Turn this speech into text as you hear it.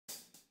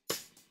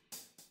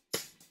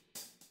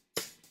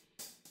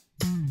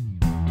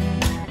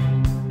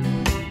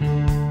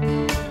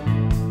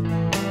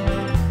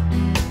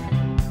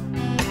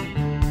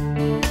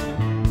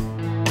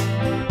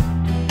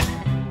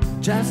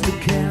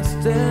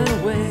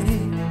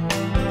away,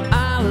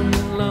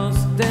 island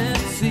lost at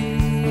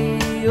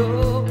sea.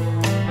 Oh,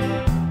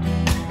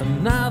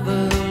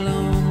 another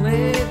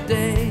lonely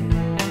day,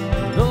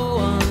 no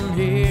one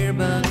here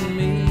but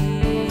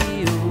me.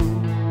 Oh,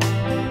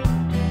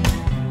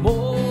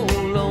 more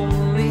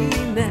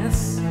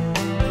loneliness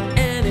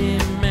any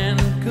man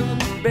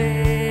could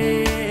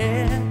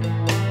bear.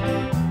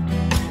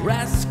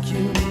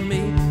 Rescue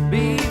me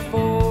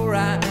before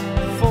I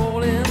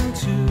fall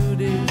into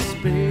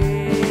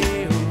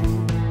despair.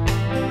 Oh,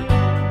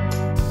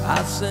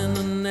 I send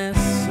an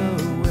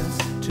SOS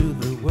to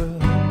the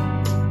world.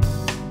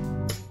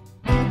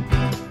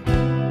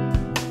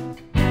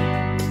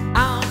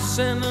 I'll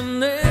send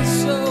an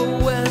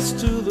SOS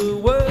to the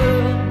world.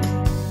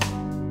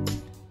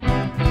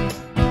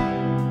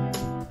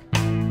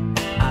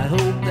 I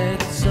hope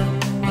that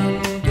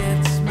someone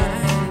gets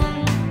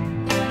mine.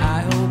 I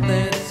hope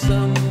that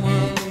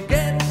someone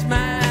gets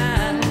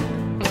mine.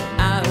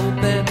 I hope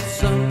that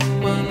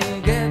someone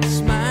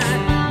gets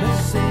mine.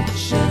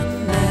 Message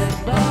in that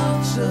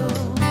bottle.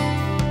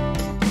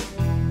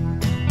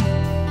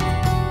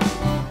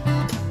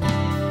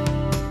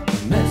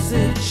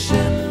 Message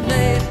in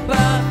that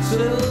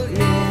bottle,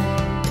 yeah.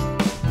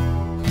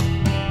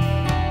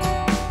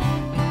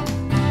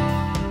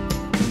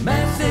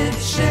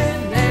 Message in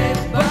that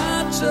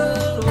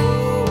bottle, oh.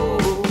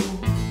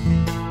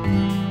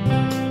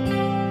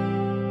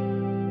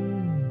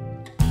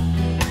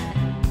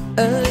 A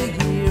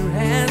year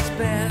has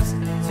passed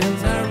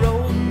since I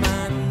wrote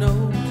my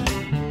note.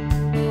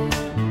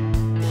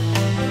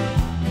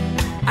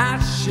 I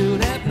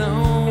should have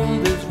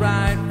known this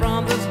right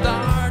from the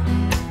start.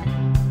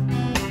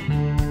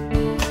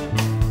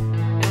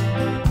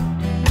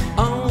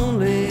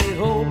 Only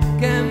hope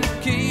can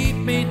keep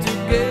me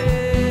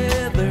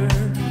together.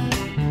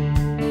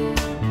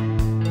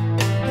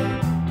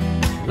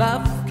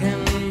 Love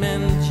can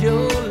mend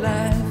your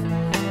life,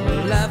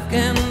 love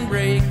can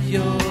break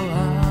your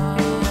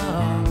heart.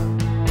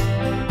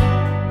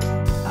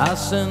 I'll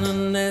send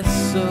an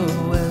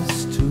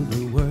SOS to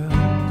the world.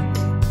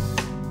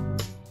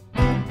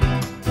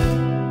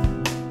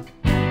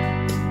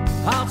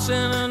 I'll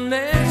send an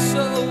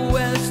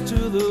SOS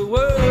to the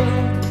world.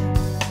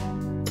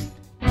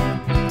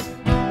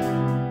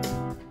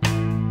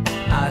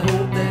 I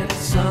hope that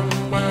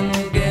someone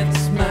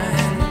gets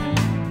mine.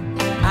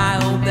 I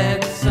hope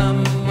that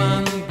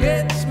someone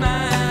gets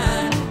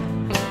mine.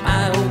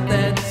 I hope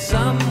that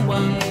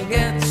someone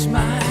gets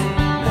mine.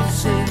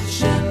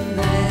 Message in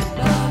that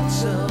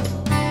bottle.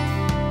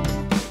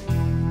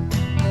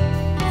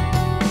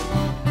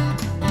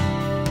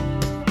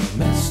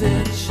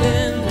 Message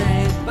in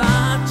that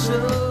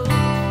bottle.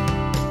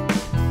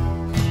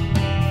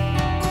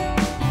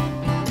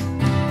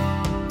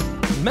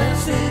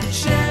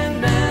 Message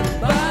in that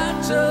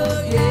bottle,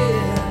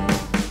 yeah.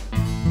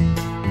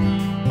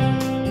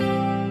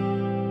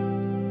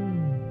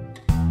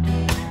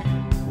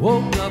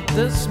 Woke up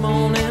this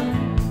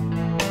morning,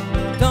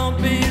 don't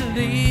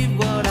believe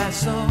what I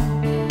saw.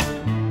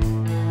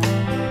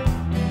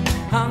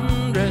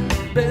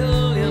 100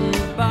 billion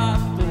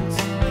bottles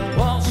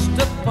washed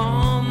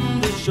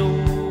upon the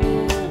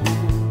shore.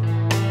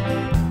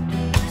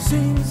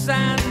 Seems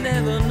I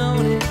never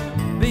known it,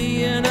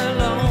 being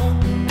alone.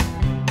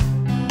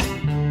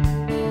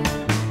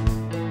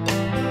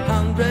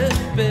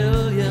 100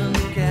 billion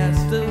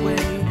cast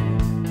away,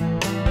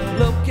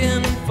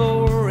 looking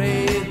for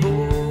a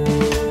home.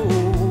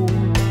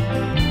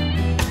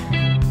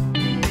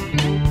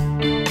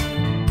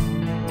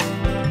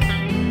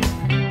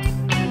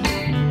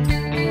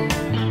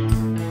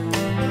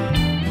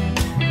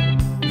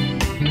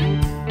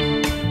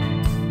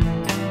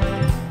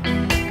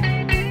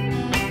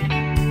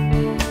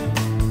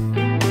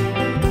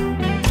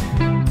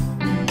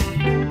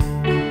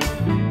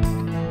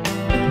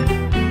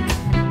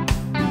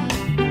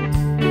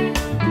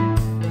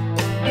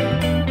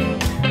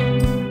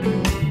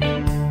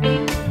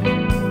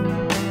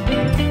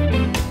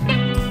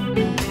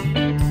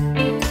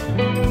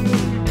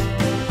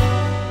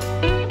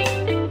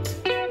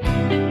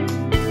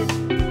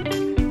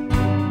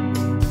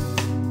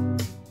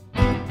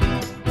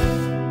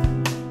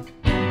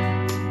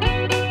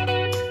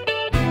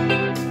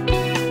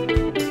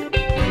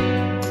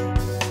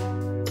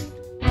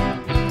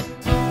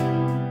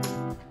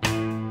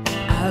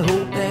 I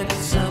hope that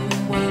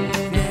someone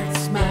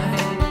gets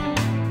mine.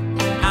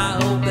 I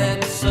hope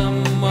that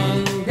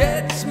someone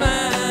gets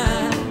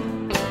mine.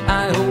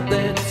 I hope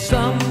that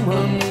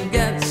someone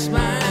gets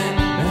mine.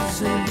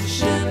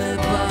 Message in a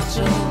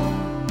bottle.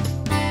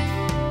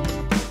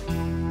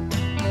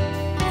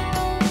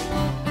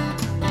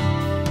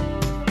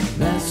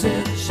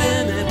 Message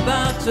in a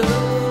bottle.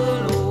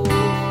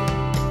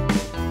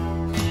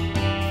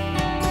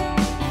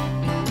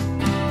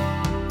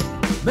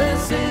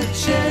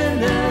 Message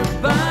in a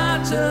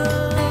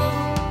bottle.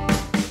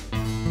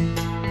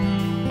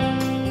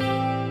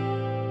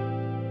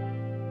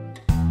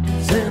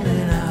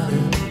 Sending out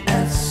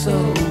an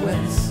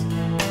SOS.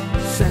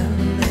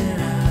 Sending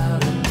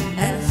out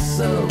an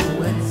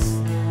SOS.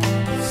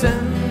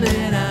 Sending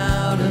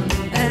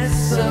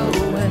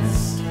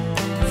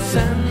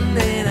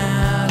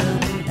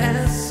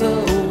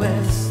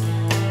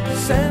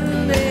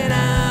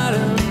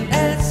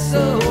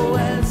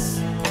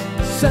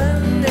sun.